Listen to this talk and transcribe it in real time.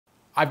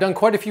I've done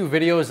quite a few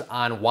videos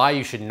on why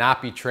you should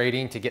not be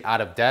trading to get out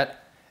of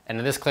debt. And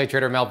in this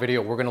ClayTrader Mail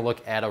video, we're gonna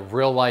look at a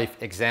real life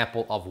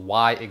example of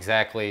why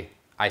exactly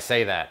I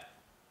say that.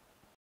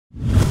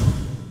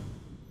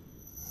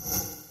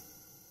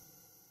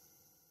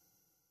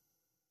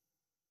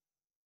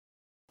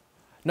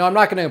 No, I'm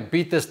not gonna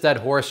beat this dead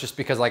horse just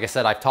because, like I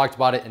said, I've talked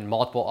about it in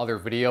multiple other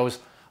videos,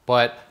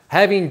 but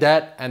having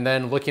debt and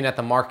then looking at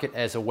the market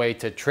as a way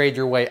to trade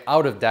your way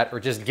out of debt or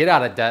just get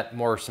out of debt,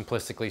 more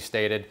simplistically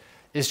stated,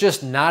 is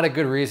just not a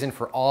good reason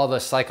for all the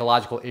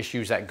psychological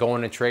issues that go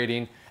into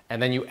trading.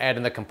 And then you add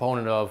in the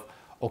component of,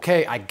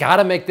 okay, I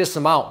gotta make this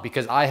amount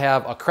because I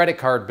have a credit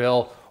card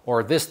bill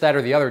or this, that,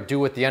 or the other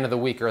due at the end of the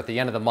week or at the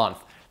end of the month.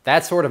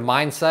 That sort of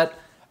mindset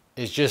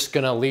is just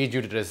gonna lead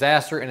you to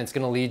disaster, and it's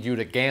gonna lead you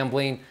to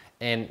gambling,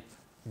 and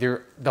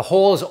the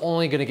hole is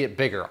only gonna get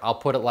bigger. I'll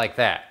put it like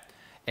that.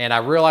 And I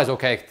realize,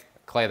 okay,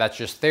 Clay, that's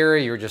just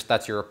theory.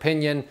 That's your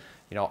opinion.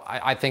 You know,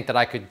 I think that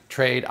I could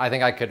trade. I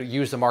think I could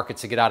use the markets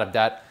to get out of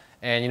debt.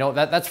 And you know,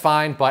 that's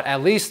fine, but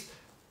at least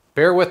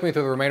bear with me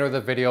through the remainder of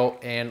the video,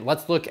 and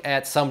let's look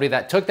at somebody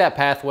that took that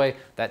pathway,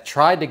 that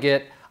tried to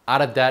get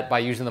out of debt by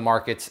using the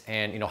markets,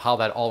 and you know, how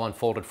that all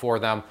unfolded for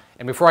them.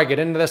 And before I get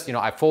into this, you know,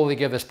 I fully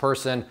give this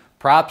person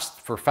props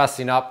for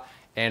fessing up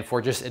and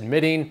for just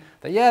admitting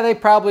that, yeah, they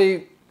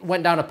probably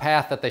went down a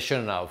path that they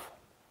shouldn't have.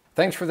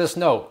 Thanks for this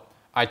note.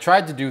 I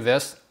tried to do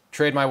this,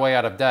 trade my way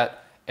out of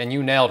debt, and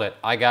you nailed it.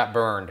 I got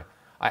burned.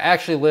 I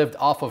actually lived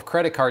off of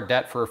credit card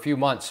debt for a few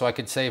months so I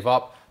could save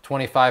up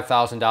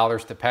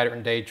 $25,000 to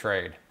pattern day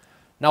trade.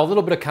 Now, a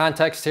little bit of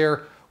context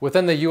here.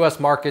 Within the US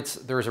markets,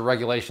 there's a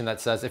regulation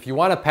that says if you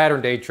want a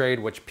pattern day trade,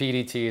 which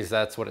PDT is,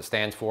 that's what it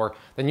stands for,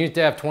 then you need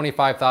to have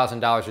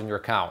 $25,000 in your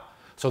account.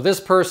 So this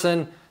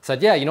person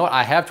said, yeah, you know what,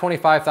 I have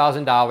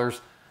 $25,000,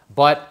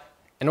 but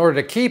in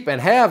order to keep and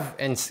have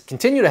and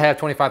continue to have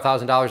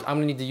 $25,000, I'm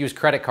gonna need to use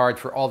credit cards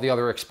for all the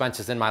other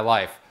expenses in my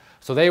life.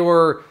 So they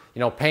were,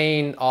 you know,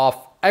 paying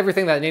off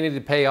everything that they needed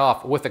to pay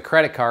off with a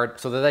credit card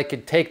so that they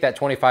could take that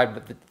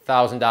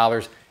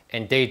 $25,000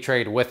 and day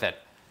trade with it.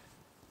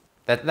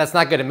 That's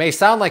not good. It may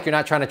sound like you're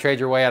not trying to trade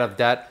your way out of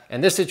debt.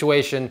 In this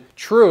situation,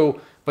 true,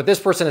 but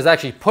this person is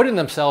actually putting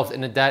themselves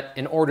into debt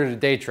in order to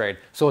day trade.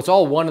 So it's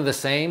all one and the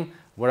same,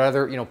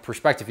 whatever, you know,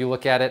 perspective you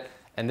look at it.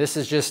 And this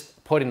is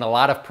just putting a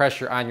lot of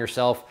pressure on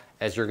yourself,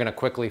 as you're gonna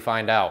quickly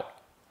find out.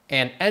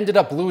 And ended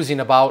up losing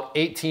about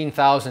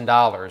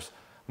 $18,000.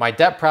 My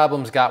debt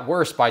problems got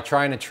worse by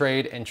trying to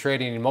trade and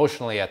trading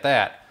emotionally at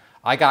that.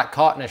 I got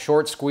caught in a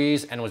short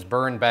squeeze and was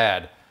burned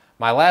bad.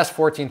 My last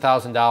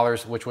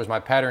 $14,000, which was my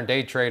pattern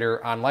day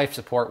trader on life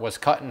support, was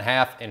cut in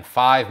half in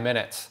 5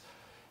 minutes.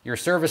 Your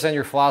service and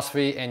your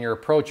philosophy and your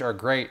approach are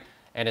great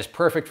and is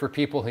perfect for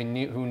people who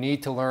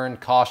need to learn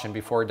caution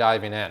before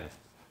diving in.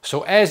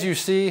 So as you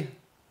see,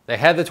 they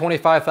had the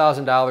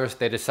 $25,000.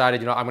 They decided,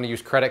 you know, I'm going to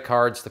use credit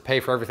cards to pay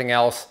for everything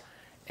else.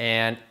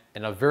 And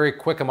in a very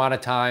quick amount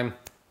of time,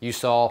 you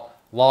saw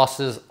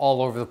losses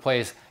all over the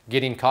place,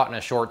 getting caught in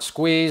a short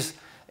squeeze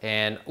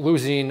and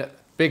losing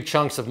big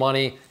chunks of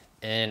money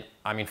in,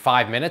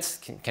 5 minutes.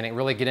 Can it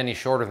really get any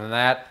shorter than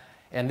that?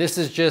 And this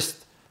is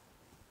just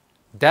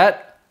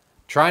debt,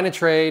 trying to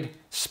trade,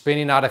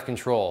 spinning out of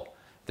control.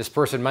 This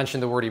person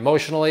mentioned the word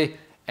emotionally,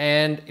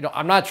 and you know,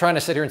 I'm not trying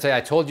to sit here and say I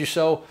told you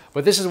so,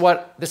 but this is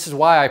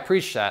why I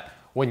preach that.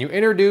 When you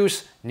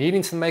introduce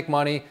needing to make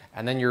money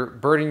and then you're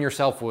burdening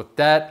yourself with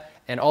debt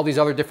and all these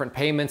other different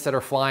payments that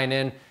are flying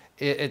in,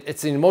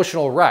 it's an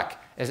emotional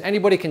wreck. As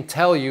anybody can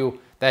tell you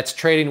that's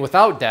trading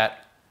without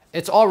debt,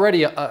 it's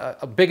already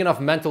a big enough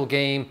mental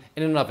game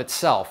in and of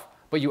itself.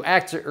 But you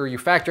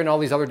factor in all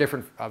these other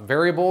different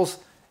variables,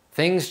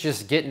 things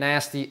just get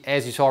nasty,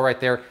 as you saw right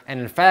there. And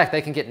in fact,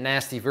 they can get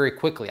nasty very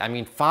quickly.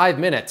 5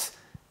 minutes,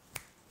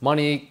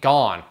 money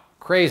gone,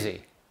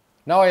 crazy.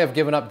 Now I have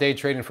given up day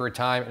trading for a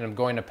time and I'm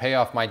going to pay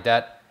off my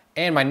debt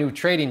and my new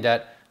trading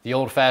debt the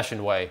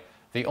old-fashioned way.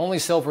 The only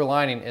silver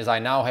lining is I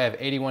now have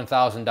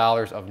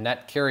 $81,000 of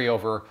net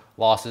carryover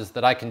losses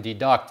that I can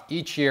deduct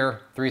each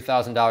year,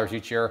 $3,000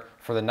 each year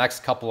for the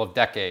next couple of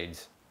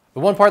decades.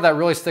 The one part that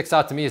really sticks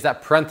out to me is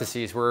that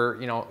parentheses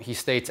where, you know, he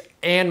states,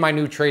 and my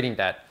new trading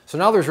debt. So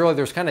now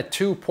there's kind of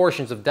two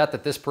portions of debt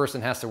that this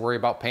person has to worry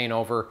about paying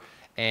over.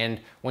 And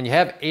when you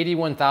have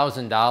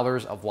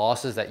 $81,000 of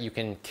losses that you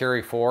can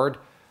carry forward,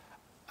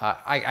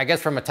 I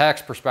guess from a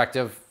tax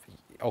perspective,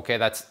 okay,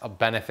 that's a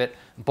benefit,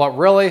 but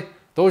really,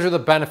 those are the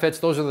benefits,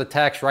 those are the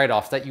tax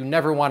write-offs that you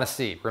never want to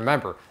see.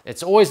 Remember,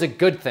 it's always a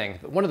good thing.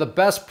 One of the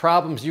best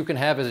problems you can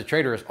have as a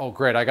trader is, oh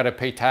great, I got to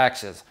pay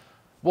taxes.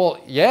 Well,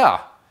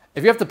 yeah,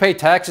 if you have to pay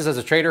taxes as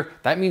a trader,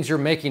 that means you're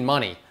making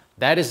money.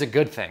 That is a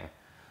good thing.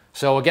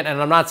 So again, and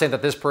I'm not saying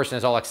that this person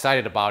is all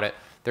excited about it.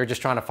 They're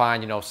just trying to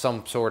find, you know,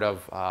 some sort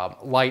of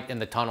light in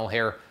the tunnel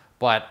here.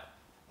 But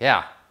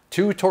yeah,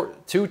 two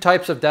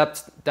types of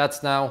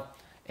debts now,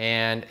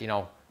 and you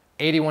know,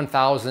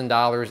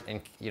 $81,000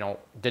 in, you know,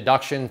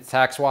 deduction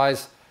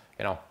tax-wise,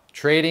 you know,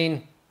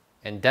 trading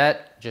and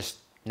debt, just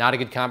not a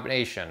good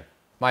combination.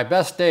 My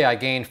best day, I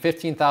gained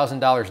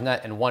 $15,000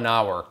 net in 1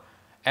 hour.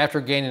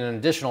 After gaining an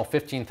additional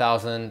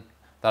 $15,000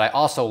 that I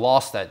also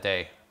lost that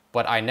day,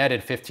 but I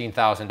netted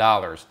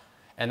 $15,000.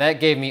 And that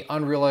gave me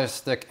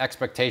unrealistic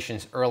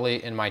expectations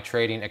early in my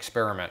trading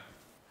experiment.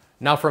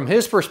 Now, from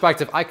his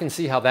perspective, I can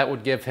see how that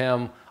would give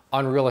him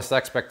unrealistic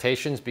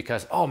expectations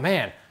because, oh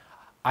man,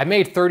 I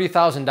made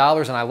 $30,000 and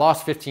I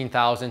lost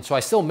 $15,000, so I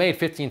still made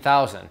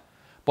 $15,000.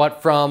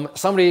 But from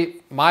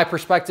somebody, my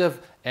perspective,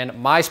 and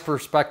my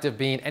perspective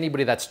being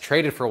anybody that's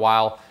traded for a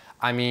while,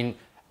 I mean,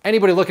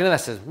 anybody looking at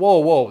that says, whoa,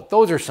 whoa,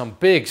 those are some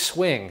big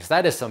swings.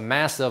 That is some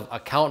massive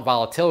account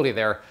volatility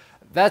there.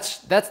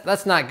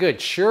 That's not good.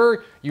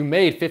 Sure, you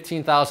made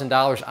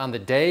 $15,000 on the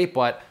day,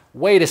 but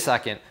wait a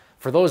second.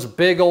 For those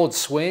big old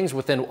swings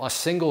within a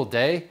single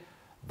day,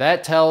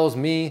 that tells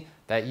me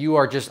that you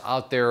are just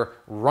out there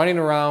running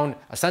around,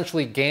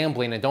 essentially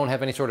gambling and don't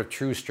have any sort of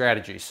true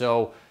strategy.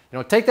 So,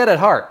 take that at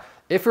heart.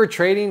 If you're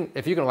trading,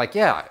 if you can like,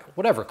 yeah,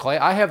 whatever, Clay,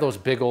 I have those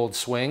big old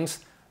swings.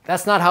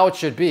 That's not how it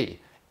should be.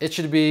 It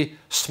should be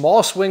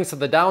small swings to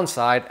the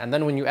downside, and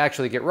then when you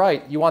actually get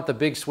right, you want the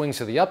big swings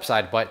to the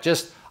upside, but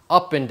just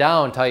up and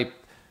down type,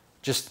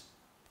 just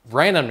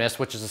randomness,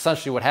 which is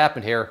essentially what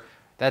happened here,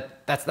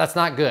 that's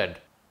not good.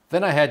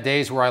 Then I had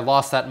days where I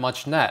lost that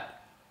much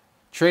net.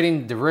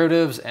 Trading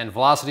derivatives and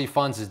velocity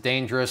funds is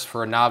dangerous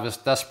for a novice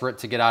desperate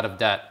to get out of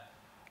debt.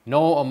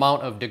 No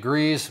amount of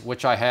degrees,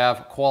 which I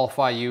have,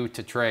 qualify you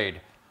to trade.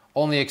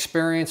 Only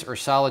experience or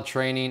solid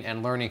training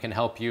and learning can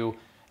help you,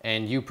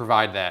 and you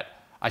provide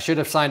that. I should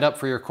have signed up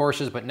for your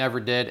courses, but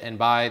never did, and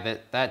by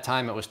that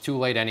time it was too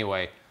late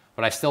anyway.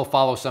 But I still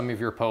follow some of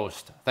your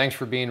posts. Thanks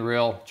for being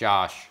real,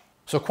 Josh.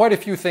 So quite a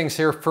few things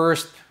here.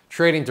 First,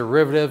 trading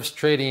derivatives,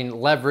 trading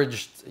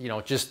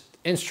leveraged, just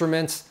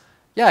instruments.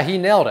 Yeah, he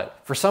nailed it.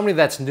 For somebody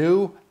that's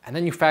new, and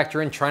then you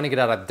factor in trying to get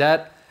out of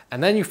debt,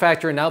 and then you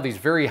factor in now these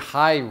very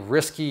high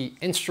risky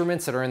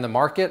instruments that are in the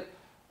market,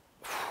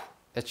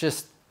 it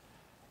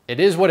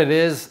is what it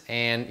is.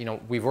 And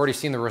we've already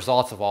seen the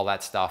results of all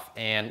that stuff.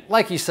 And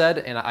like he said,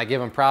 and I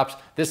give him props,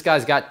 this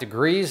guy's got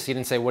degrees. He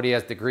didn't say what he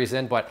has degrees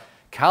in, but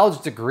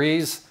college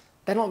degrees,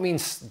 they don't mean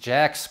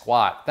jack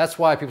squat. That's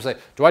why people say,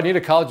 do I need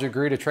a college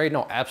degree to trade?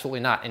 No,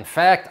 absolutely not. In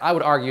fact, I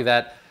would argue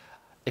that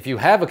if you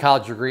have a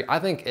college degree, I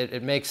think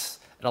it makes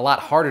it a lot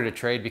harder to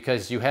trade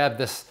because you have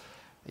this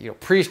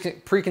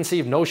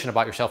preconceived notion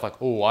about yourself like,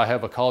 oh, I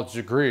have a college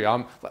degree.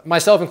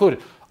 Myself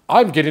included,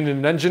 I'm getting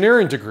an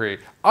engineering degree.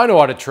 I know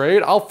how to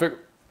trade.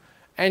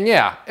 And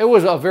yeah, it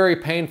was a very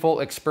painful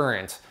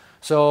experience.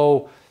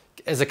 So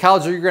as a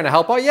college degree, you're going to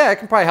help out? Yeah, it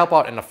can probably help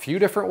out in a few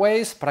different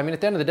ways. But I mean,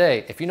 at the end of the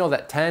day, if you know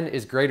that 10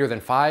 is greater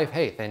than 5,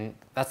 hey, then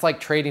that's like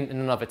trading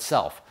in and of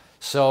itself.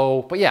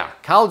 So, but yeah,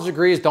 college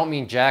degrees don't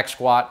mean jack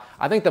squat.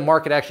 I think the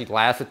market actually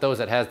laughs at those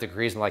that has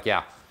degrees and like,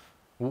 yeah,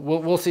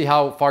 we'll see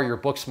how far your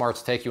book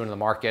smarts take you into the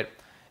market.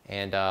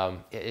 And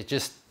it's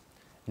just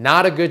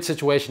not a good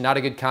situation, not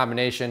a good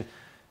combination.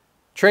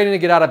 Trading to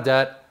get out of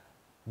debt,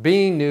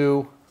 being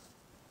new,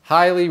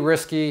 highly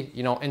risky,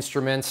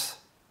 instruments,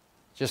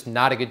 just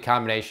not a good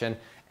combination.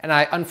 And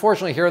I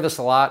unfortunately hear this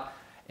a lot.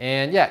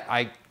 And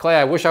yeah, Clay,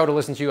 I wish I would have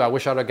listened to you. I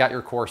wish I would have got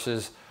your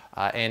courses.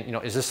 And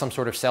is this some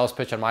sort of sales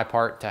pitch on my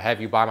part to have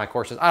you buy my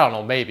courses? I don't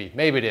know, maybe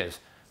it is.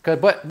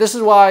 But this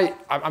is why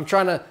I'm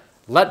trying to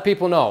let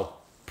people know,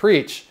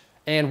 preach.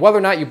 And whether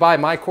or not you buy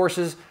my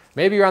courses,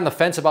 maybe you're on the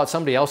fence about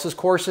somebody else's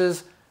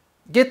courses,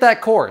 get that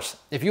course.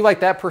 If you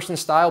like that person's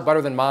style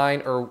better than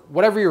mine or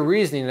whatever your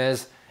reasoning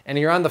is, and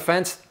you're on the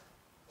fence,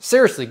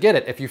 seriously, get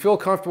it. If you feel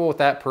comfortable with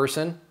that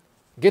person,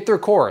 get their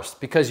course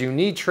because you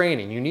need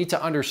training. You need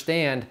to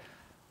understand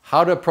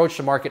how to approach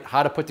the market,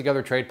 how to put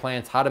together trade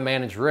plans, how to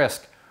manage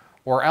risk,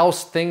 or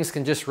else things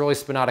can just really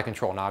spin out of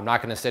control. Now, I'm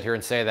not going to sit here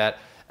and say that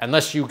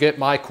unless you get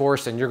my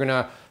course and you're going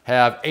to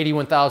have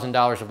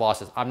 $81,000 of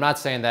losses. I'm not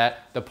saying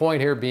that. The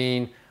point here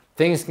being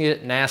things can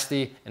get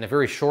nasty in a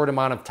very short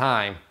amount of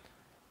time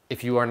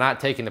if you are not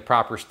taking the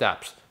proper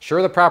steps.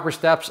 Sure, the proper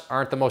steps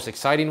aren't the most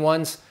exciting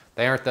ones.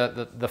 They aren't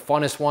the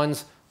funnest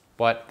ones,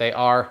 but they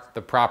are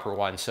the proper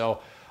ones.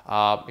 So,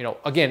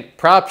 again,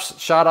 props,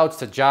 shout outs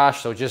to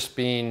Josh. So just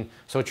being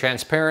so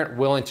transparent,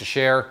 willing to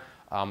share.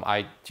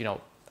 I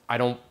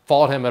don't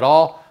fault him at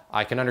all.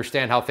 I can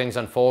understand how things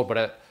unfold, but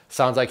it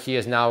sounds like he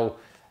has now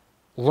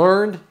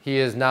learned. He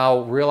has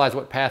now realized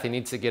what path he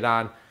needs to get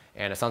on.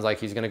 And it sounds like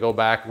he's going to go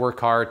back, work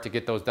hard to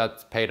get those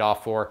debts paid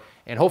off for.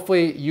 And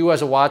hopefully you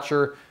as a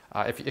watcher,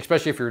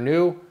 especially if you're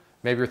new,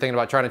 maybe you're thinking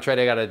about trying to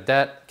trade out of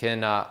debt,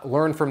 can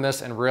learn from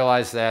this and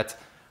realize that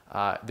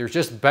there's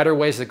just better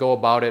ways to go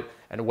about it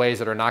and ways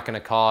that are not going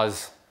to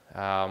cause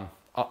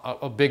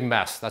a big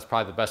mess. That's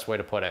probably the best way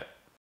to put it.